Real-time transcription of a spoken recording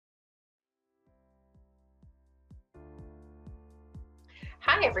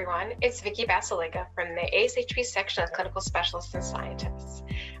Hi, everyone. It's Vicki Basilica from the ASHP section of Clinical Specialists and Scientists,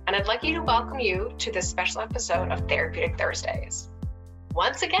 and I'd like to welcome you to this special episode of Therapeutic Thursdays.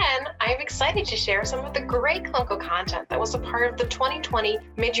 Once again, I am excited to share some of the great clinical content that was a part of the 2020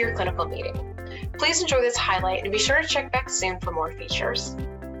 mid-year clinical meeting. Please enjoy this highlight and be sure to check back soon for more features.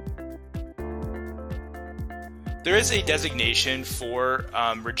 There is a designation for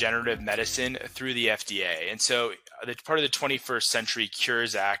regenerative medicine through the FDA. And so part of the 21st Century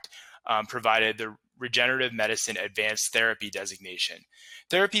Cures Act provided the Regenerative Medicine Advanced Therapy designation.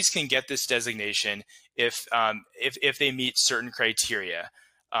 Therapies can get this designation if they meet certain criteria,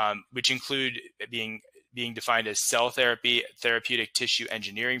 which include being defined as cell therapy, therapeutic tissue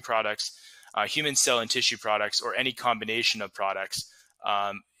engineering products, human cell and tissue products, or any combination of products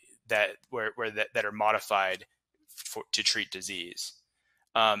that are modified to treat disease.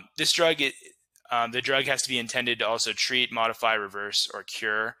 This drug, the drug has to be intended to also treat, modify, reverse, or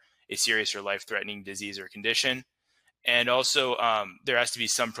cure a serious or life-threatening disease or condition. And also, there has to be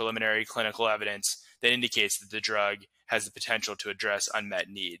some preliminary clinical evidence that indicates that the drug has the potential to address unmet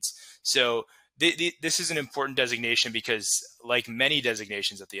needs. So this is an important designation because, like many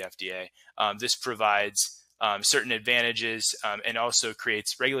designations at the FDA, this provides certain advantages and also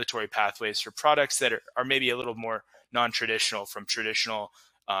creates regulatory pathways for products that are maybe a little more non-traditional from traditional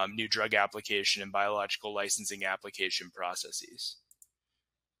new drug application and biological licensing application processes.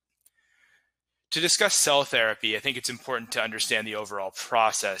 To discuss cell therapy, I think it's important to understand the overall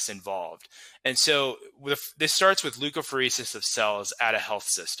process involved. And so this starts with leukapheresis of cells at a health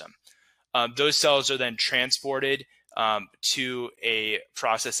system. Those cells are then transported to a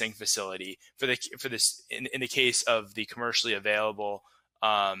processing facility. In the case of the commercially available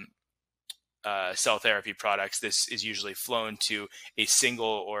cell therapy products, this is usually flown to a single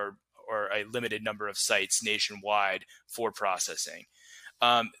or a limited number of sites nationwide for processing.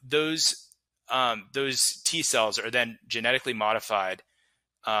 Those T cells are then genetically modified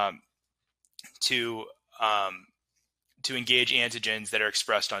to engage antigens that are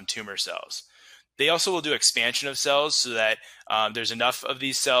expressed on tumor cells. They also will do expansion of cells so that there's enough of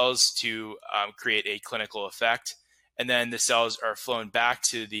these cells to create a clinical effect. And then the cells are flown back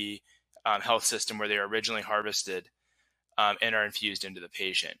to the health system where they were originally harvested and are infused into the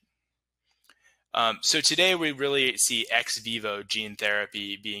patient. So today we really see ex vivo gene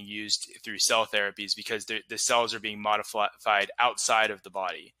therapy being used through cell therapies because the cells are being modified outside of the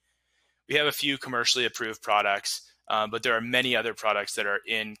body. We have a few commercially approved products, but there are many other products that are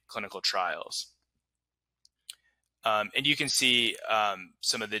in clinical trials. And you can see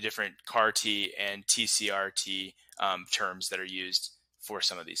some of the different CAR-T and TCR-T terms that are used for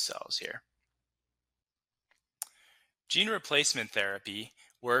some of these cells here. Gene replacement therapy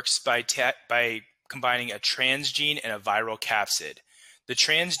works by combining a transgene and a viral capsid. The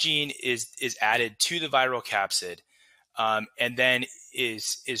transgene is added to the viral capsid and then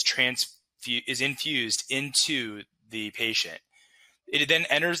is infused into the patient. It then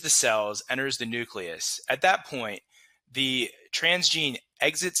enters the cells, enters the nucleus. At that point, the transgene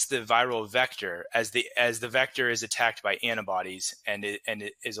exits the viral vector as the vector is attacked by antibodies and it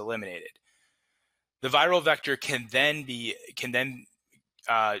is eliminated. The viral vector can then be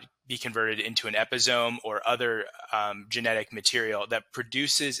converted into an episome or other genetic material that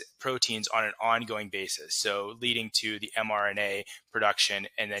produces proteins on an ongoing basis, so leading to the mRNA production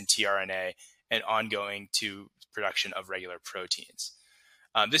and then tRNA and ongoing to production of regular proteins.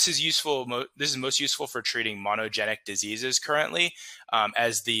 This is most useful for treating monogenic diseases currently,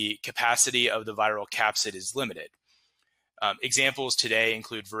 as the capacity of the viral capsid is limited. Examples today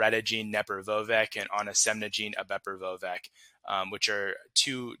include voretigene neparvovec and onasemnogene abeparvovec, which are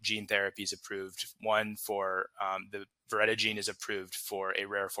two gene therapies approved. One for the voretigene is approved for a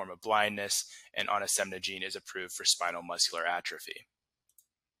rare form of blindness, and onasemnogene is approved for spinal muscular atrophy.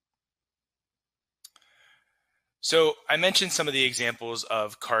 So I mentioned some of the examples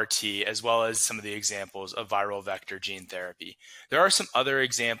of CAR-T as well as some of the examples of viral vector gene therapy. There are some other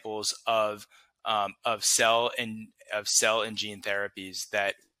examples of cell and gene therapies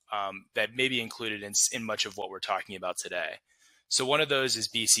that may be included in much of what we're talking about today. So one of those is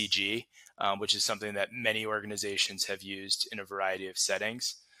BCG, which is something that many organizations have used in a variety of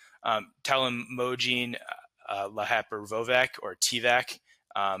settings. Telemogene lahaparvovec, or TVEC,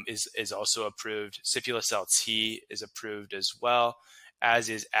 is also approved. Sipuleucel T is approved as well, as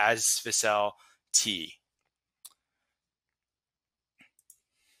is Asfacel T.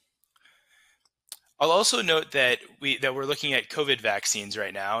 I'll also note that we're looking at COVID vaccines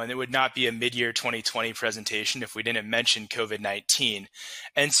right now, and it would not be a mid-year 2020 presentation if we didn't mention COVID-19.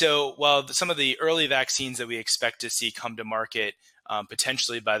 And so while some of the early vaccines that we expect to see come to market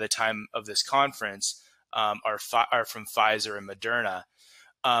potentially by the time of this conference, are from Pfizer and Moderna.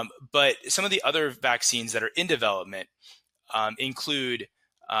 But some of the other vaccines that are in development include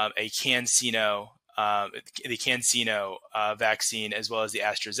the CanSino vaccine, as well as the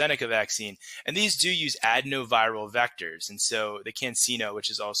AstraZeneca vaccine. And these do use adenoviral vectors. And so the CanSino, which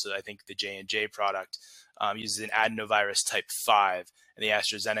is also, I think, the J&J product, uses an adenovirus type 5, and the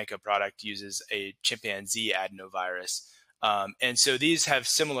AstraZeneca product uses a chimpanzee adenovirus. And so these have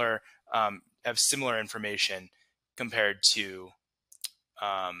similar information compared to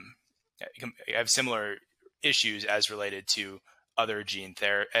have similar issues as related to gene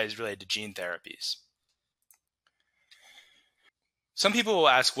therapies. Some people will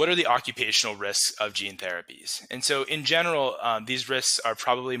ask, what are the occupational risks of gene therapies? And so in general, these risks are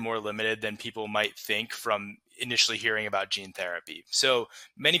probably more limited than people might think from initially hearing about gene therapy. So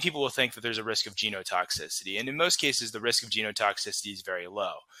many people will think that there's a risk of genotoxicity. And in most cases, the risk of genotoxicity is very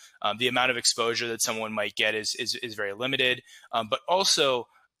low. The amount of exposure that someone might get is very limited, but also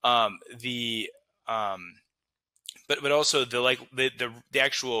the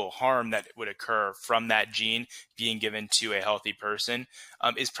actual harm that would occur from that gene being given to a healthy person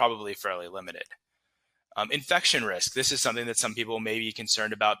is probably fairly limited. Infection risk. This is something that some people may be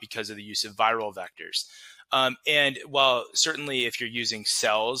concerned about because of the use of viral vectors. And while certainly if you're using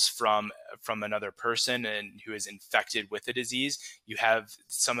cells from another person and who is infected with the disease, you have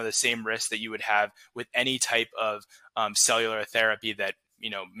some of the same risks that you would have with any type of cellular therapy that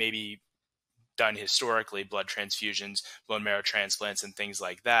maybe done historically, blood transfusions, bone marrow transplants, and things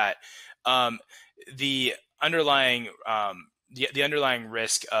like that. The underlying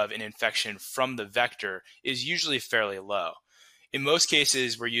risk of an infection from the vector is usually fairly low. In most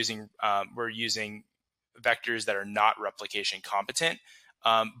cases, we're using vectors that are not replication competent,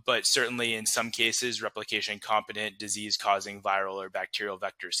 but certainly in some cases, replication competent disease-causing viral or bacterial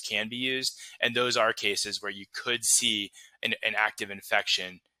vectors can be used, and those are cases where you could see an active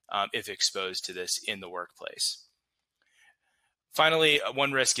infection if exposed to this in the workplace. Finally,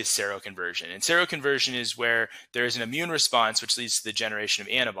 one risk is seroconversion. And seroconversion is where there is an immune response which leads to the generation of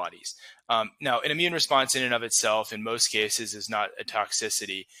antibodies. Now, an immune response in and of itself, in most cases, is not a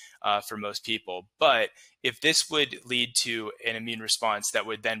toxicity for most people. But if this would lead to an immune response that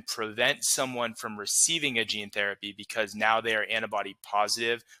would then prevent someone from receiving a gene therapy because now they are antibody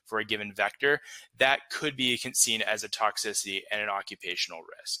positive for a given vector, that could be seen as a toxicity and an occupational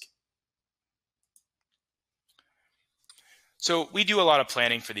risk. So we do a lot of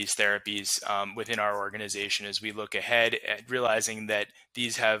planning for these therapies within our organization as we look ahead at realizing that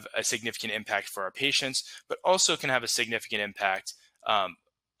these have a significant impact for our patients, but also can have a significant impact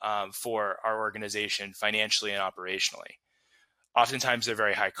for our organization financially and operationally. Oftentimes they're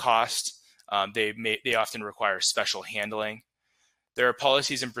very high cost. They often require special handling. There are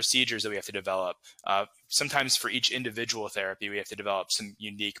policies and procedures that we have to develop. Sometimes for each individual therapy, we have to develop some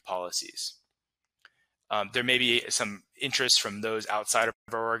unique policies. There may be some interest from those outside of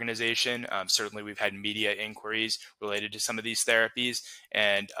our organization. Certainly, we've had media inquiries related to some of these therapies,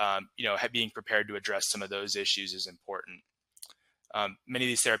 and being prepared to address some of those issues is important. Many of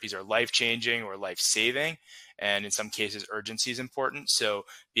these therapies are life-changing or life-saving, and in some cases, urgency is important. So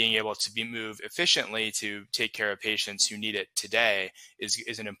being able to move efficiently to take care of patients who need it today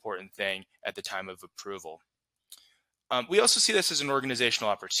is an important thing at the time of approval. We also see this as an organizational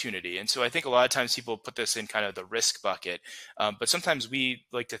opportunity. And so I think a lot of times people put this in kind of the risk bucket, but sometimes we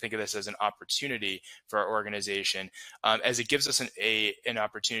like to think of this as an opportunity for our organization, as it gives us an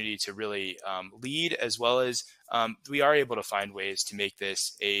opportunity to really lead, as well as we are able to find ways to make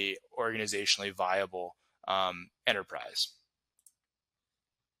this a organizationally viable enterprise.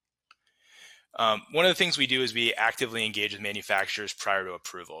 One of the things we do is we actively engage with manufacturers prior to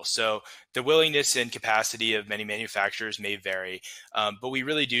approval. So the willingness and capacity of many manufacturers may vary, but we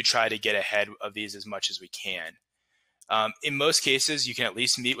really do try to get ahead of these as much as we can. In most cases, you can at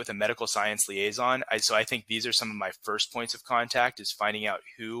least meet with a medical science liaison. So I think these are some of my first points of contact, is finding out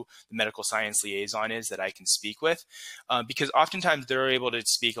who the medical science liaison is that I can speak with, because oftentimes they're able to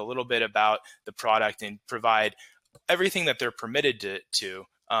speak a little bit about the product and provide everything that they're permitted to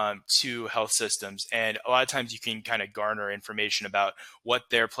health systems. And a lot of times you can kind of garner information about what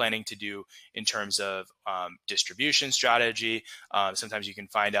they're planning to do in terms of distribution strategy. Sometimes you can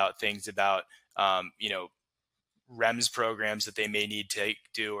find out things about, REMS programs that they may need to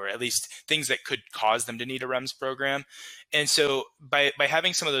do, or at least things that could cause them to need a REMS program. And so by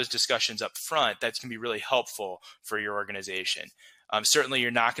having some of those discussions up front, that can be really helpful for your organization. Certainly,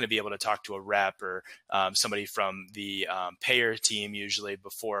 you're not going to be able to talk to a rep or somebody from the payer team usually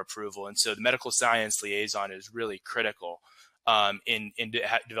before approval. And so the medical science liaison is really critical in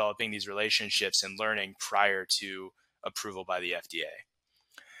developing these relationships and learning prior to approval by the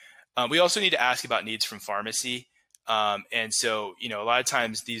FDA. We also need to ask about needs from pharmacy. And so, a lot of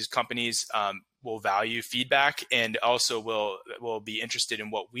times these companies will value feedback and also will be interested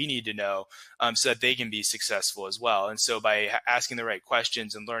in what we need to know so that they can be successful as well. And so by asking the right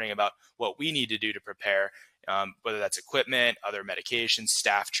questions and learning about what we need to do to prepare, whether that's equipment, other medications,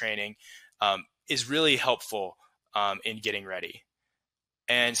 staff training, is really helpful in getting ready.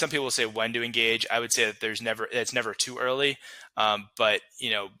 And some people will say when to engage. I would say that it's never too early. But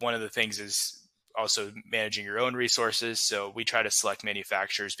one of the things is also managing your own resources. So we try to select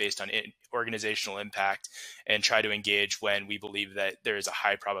manufacturers based on organizational impact and try to engage when we believe that there is a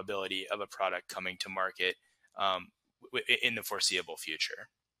high probability of a product coming to market in the foreseeable future.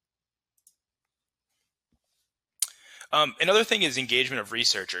 Another thing is engagement of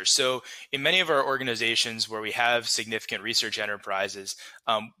researchers. So in many of our organizations where we have significant research enterprises,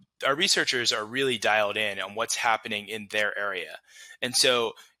 our researchers are really dialed in on what's happening in their area. And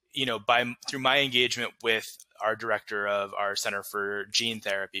so, through my engagement with our director of our Center for Gene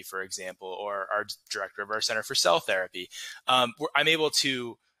Therapy, for example, or our director of our Center for Cell Therapy, I'm able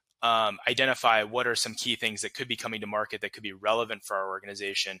to identify what are some key things that could be coming to market that could be relevant for our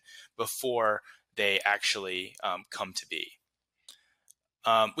organization before they actually come to be.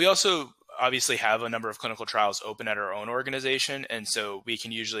 We also obviously have a number of clinical trials open at our own organization, and so we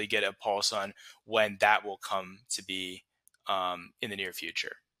can usually get a pulse on when that will come to be in the near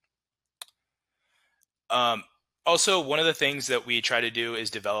future. Also, one of the things that we try to do is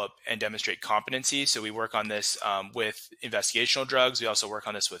develop and demonstrate competency. So we work on this with investigational drugs. We also work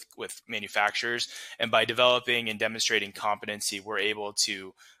on this with manufacturers. And by developing and demonstrating competency, we're able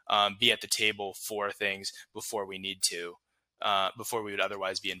to be at the table for things before we need to, before we would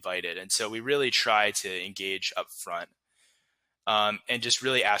otherwise be invited. And so we really try to engage up front and just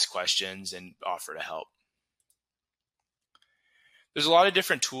really ask questions and offer to help. There's a lot of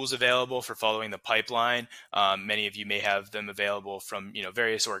different tools available for following the pipeline. Many of you may have them available from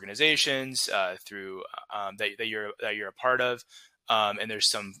various organizations through that you're a part of, and there's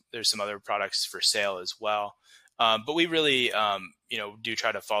some other products for sale as well. But we really do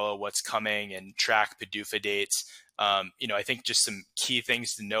try to follow what's coming and track PDUFA dates. I think just some key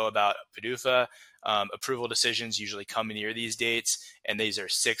things to know about PDUFA. Approval decisions usually come near these dates, and these are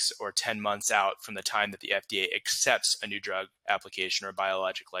 6 or 10 months out from the time that the FDA accepts a new drug application or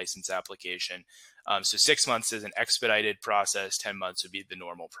biologic license application. So 6 months is an expedited process, 10 months would be the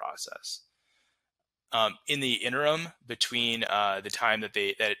normal process. In the interim between the time that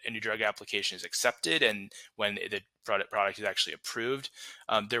a new drug application is accepted and when the product is actually approved,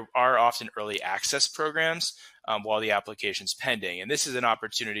 there are often early access programs while the application is pending. And this is an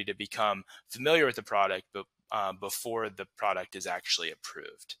opportunity to become familiar with the product before the product is actually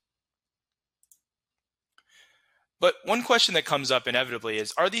approved. But one question that comes up inevitably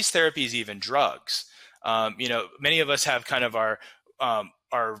is, are these therapies even drugs? Many of us have kind of our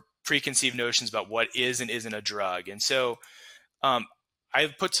preconceived notions about what is and isn't a drug. And so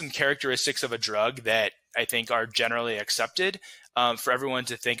I've put some characteristics of a drug that I think are generally accepted for everyone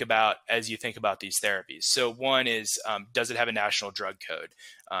to think about as you think about these therapies. So one is, does it have a national drug code?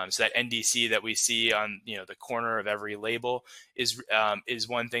 So that NDC that we see on the corner of every label is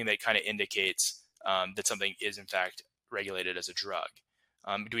one thing that kind of indicates that something is in fact regulated as a drug.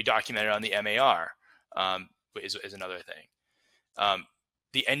 Do we document it on the MAR? Is another thing.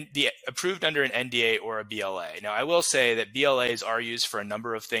 The approved under an NDA or a BLA. Now, I will say that BLAs are used for a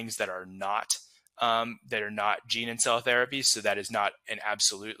number of things that are not gene and cell therapies, so that is not an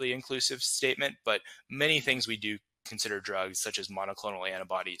absolutely inclusive statement, but many things we do consider drugs, such as monoclonal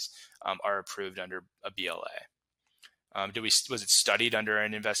antibodies, are approved under a BLA. Was it studied under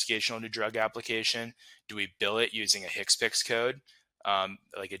an investigational new drug application? Do we bill it using a HCPCS code,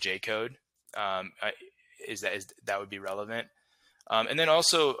 like a J code? That would be relevant? And then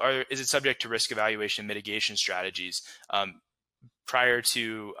also, is it subject to risk evaluation mitigation strategies? Prior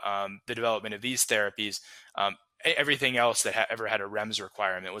to the development of these therapies, everything else that ever had a REMS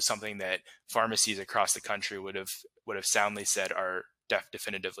requirement was something that pharmacies across the country would have soundly said are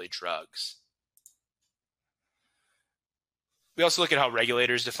definitively drugs. We also look at how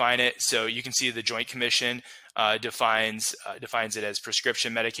regulators define it. So you can see the Joint Commission defines it as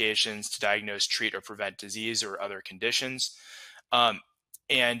prescription medications to diagnose, treat, or prevent disease or other conditions.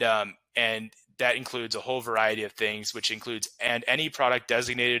 And that includes a whole variety of things, which includes any product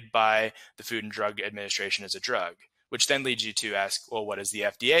designated by the Food and Drug Administration as a drug, which then leads you to ask, well, what does the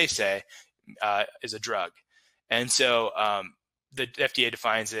FDA say is a drug? And so the FDA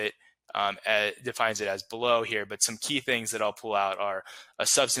defines it defines it as below here, but some key things that I'll pull out are a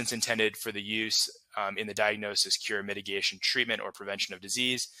substance intended for the use in the diagnosis, cure, mitigation, treatment, or prevention of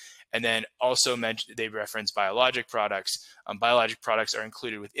disease. And then also they reference biologic products. Biologic products are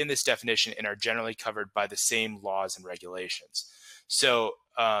included within this definition and are generally covered by the same laws and regulations. So,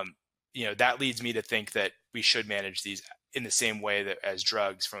 that leads me to think that we should manage these in the same way as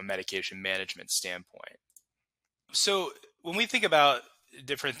drugs from a medication management standpoint. So when we think about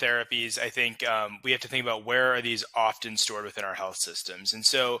different therapies, I think we have to think about where are these often stored within our health systems. And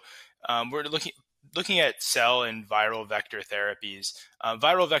so we're looking at cell and viral vector therapies.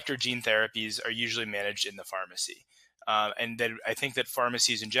 Viral vector gene therapies are usually managed in the pharmacy. And then I think that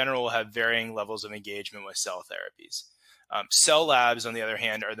pharmacies in general will have varying levels of engagement with cell therapies. Cell labs, on the other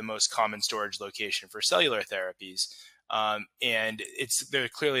hand, are the most common storage location for cellular therapies. And they're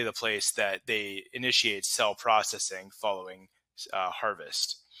clearly the place that they initiate cell processing following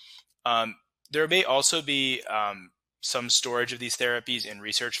harvest. There may also be some storage of these therapies in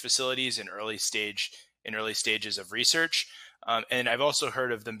research facilities in early stages of research. And I've also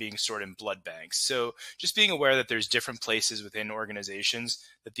heard of them being stored in blood banks. So just being aware that there's different places within organizations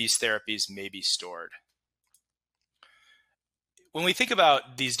that these therapies may be stored. When we think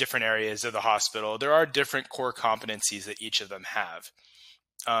about these different areas of the hospital, there are different core competencies that each of them have.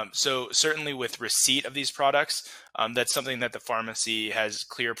 So certainly with receipt of these products, that's something that the pharmacy has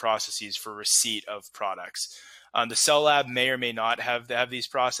clear processes for receipt of products. The cell lab may or may not have these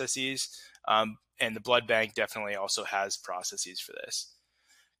processes, and the blood bank definitely also has processes for this.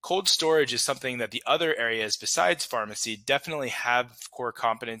 Cold storage is something that the other areas besides pharmacy definitely have core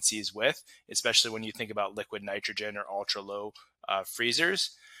competencies with, especially when you think about liquid nitrogen or ultra low freezers.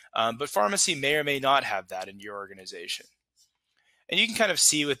 But pharmacy may or may not have that in your organization. And you can kind of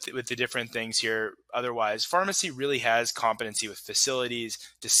see with the different things here. Otherwise, pharmacy really has competency with facilities,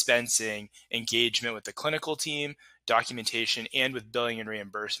 dispensing, engagement with the clinical team, documentation, and with billing and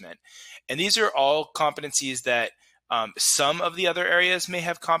reimbursement. And these are all competencies that some of the other areas may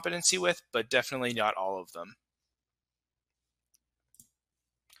have competency with, but definitely not all of them.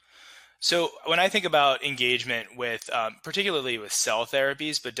 So when I think about engagement with, particularly with cell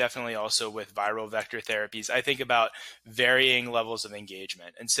therapies, but definitely also with viral vector therapies, I think about varying levels of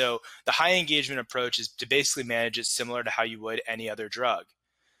engagement. And so the high engagement approach is to basically manage it similar to how you would any other drug.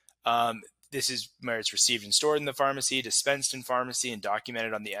 This is where it's received and stored in the pharmacy, dispensed in pharmacy, and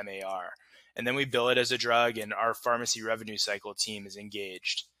documented on the MAR. And then we bill it as a drug, and our pharmacy revenue cycle team is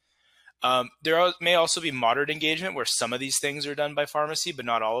engaged. There may also be moderate engagement where some of these things are done by pharmacy, but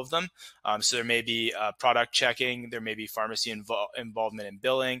not all of them. So there may be product checking, there may be pharmacy involvement in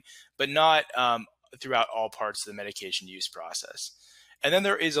billing, but not throughout all parts of the medication use process. And then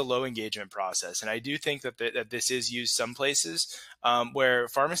there is a low engagement process. And I do think that this is used some places where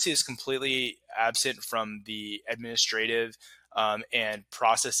pharmacy is completely absent from the administrative and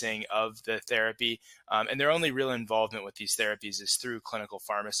processing of the therapy. And their only real involvement with these therapies is through clinical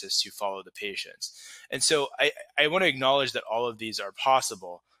pharmacists who follow the patients. And so I want to acknowledge that all of these are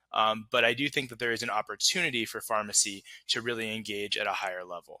possible, but I do think that there is an opportunity for pharmacy to really engage at a higher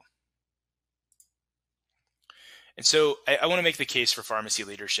level. And so I want to make the case for pharmacy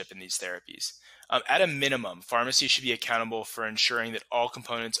leadership in these therapies. At a minimum, pharmacy should be accountable for ensuring that all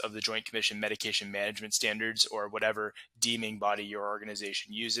components of the Joint Commission medication management standards, or whatever deeming body your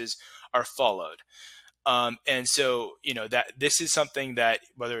organization uses, are followed. And so, that this is something that,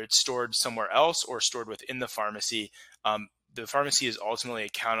 whether it's stored somewhere else or stored within the pharmacy is ultimately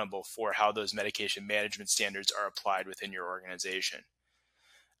accountable for how those medication management standards are applied within your organization.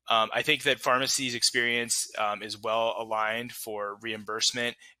 I think that pharmacy's experience is well aligned for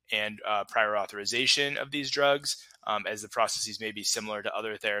reimbursement and prior authorization of these drugs, as the processes may be similar to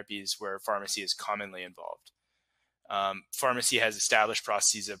other therapies where pharmacy is commonly involved. Pharmacy has established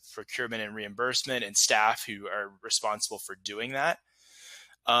processes of procurement and reimbursement and staff who are responsible for doing that.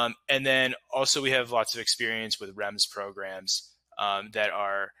 And then also we have lots of experience with REMS programs that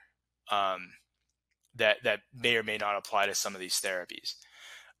are that may or may not apply to some of these therapies.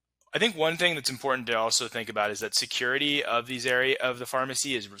 I think one thing that's important to also think about is that security of these of the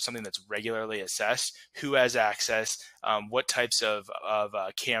pharmacy is something that's regularly assessed. Who has access? What types of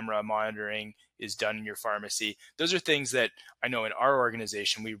camera monitoring is done in your pharmacy? Those are things that I know in our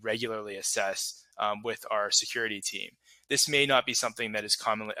organization we regularly assess with our security team. This may not be something that is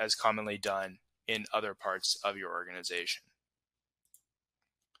commonly done in other parts of your organization.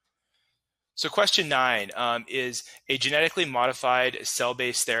 So question 9 is a genetically modified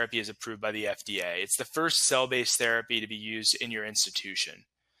cell-based therapy is approved by the FDA. It's the first cell-based therapy to be used in your institution.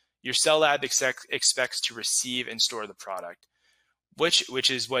 Your cell lab expects to receive and store the product. which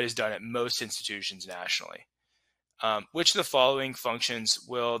is what is done at most institutions nationally. Which of the following functions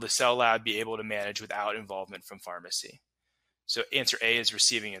will the cell lab be able to manage without involvement from pharmacy? So answer A is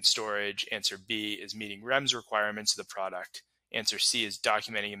receiving and storage. Answer B is meeting REMS requirements of the product. Answer C is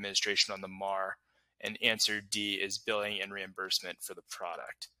documenting administration on the MAR. And answer D is billing and reimbursement for the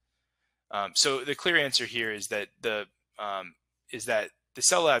product. So the clear answer here is that the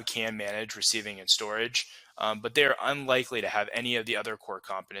cell lab can manage receiving and storage, but they're unlikely to have any of the other core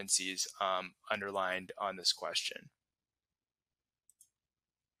competencies underlined on this question.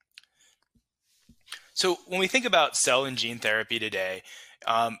 So when we think about cell and gene therapy today,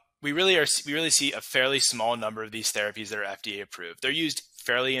 we really see a fairly small number of these therapies that are FDA approved. They're used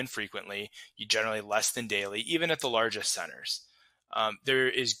fairly infrequently, generally less than daily, even at the largest centers. There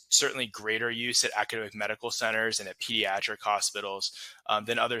is certainly greater use at academic medical centers and at pediatric hospitals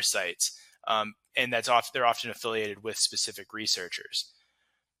than other sites, and they're often affiliated with specific researchers.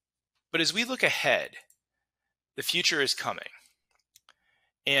 But as we look ahead, the future is coming.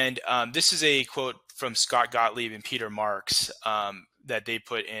 And this is a quote from Scott Gottlieb and Peter Marks that they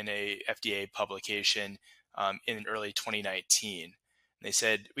put in a FDA publication in early 2019. They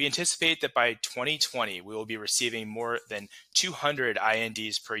said, "We anticipate that by 2020, we will be receiving more than 200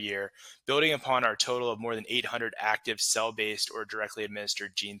 INDs per year, building upon our total of more than 800 active cell-based or directly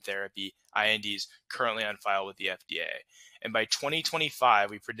administered gene therapy INDs currently on file with the FDA. And by 2025,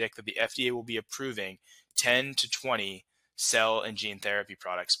 we predict that the FDA will be approving 10 to 20 cell and gene therapy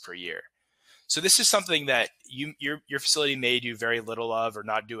products per year." So this is something that your facility may do very little of or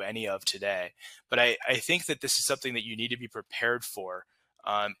not do any of today. But I think that this is something that you need to be prepared for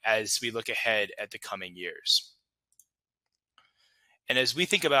as we look ahead at the coming years. And as we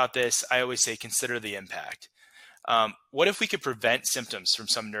think about this, I always say consider the impact. What if we could prevent symptoms from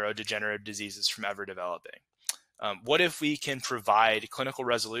some neurodegenerative diseases from ever developing? What if we can provide clinical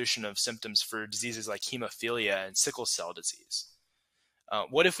resolution of symptoms for diseases like hemophilia and sickle cell disease?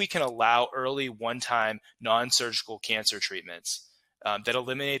 What if we can allow early one-time non-surgical cancer treatments that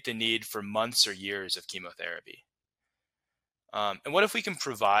eliminate the need for months or years of chemotherapy? And what if we can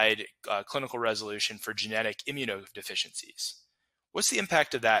provide clinical resolution for genetic immunodeficiencies? What's the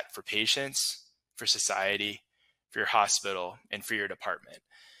impact of that for patients, for society, for your hospital, and for your department?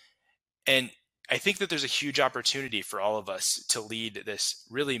 And I think that there's a huge opportunity for all of us to lead this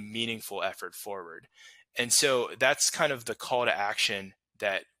really meaningful effort forward. And so that's kind of the call to action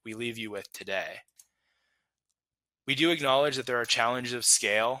that we leave you with today. We do acknowledge that there are challenges of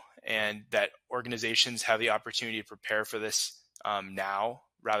scale and that organizations have the opportunity to prepare for this now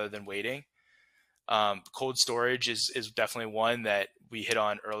rather than waiting. Cold storage is definitely one that we hit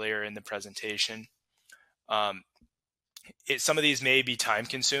on earlier in the presentation. Some of these may be time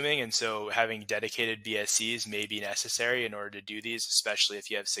consuming, and so having dedicated BSCs may be necessary in order to do these, especially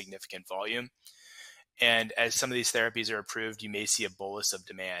if you have significant volume. And as some of these therapies are approved, you may see a bolus of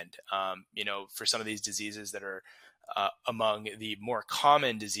demand. For some of these diseases that are among the more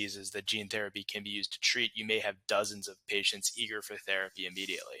common diseases that gene therapy can be used to treat, you may have dozens of patients eager for therapy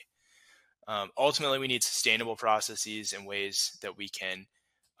immediately. Ultimately, we need sustainable processes and ways that we can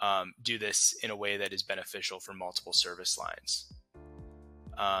do this in a way that is beneficial for multiple service lines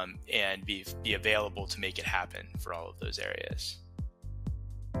and be available to make it happen for all of those areas.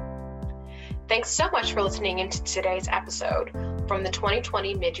 Thanks so much for listening into today's episode from the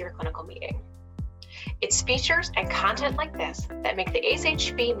 2020 Mid-Year Clinical Meeting. It's features and content like this that make the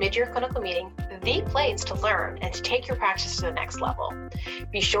ASHP Mid-Year Clinical Meeting the place to learn and to take your practice to the next level.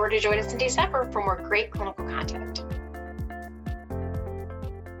 Be sure to join us in December for more great clinical content.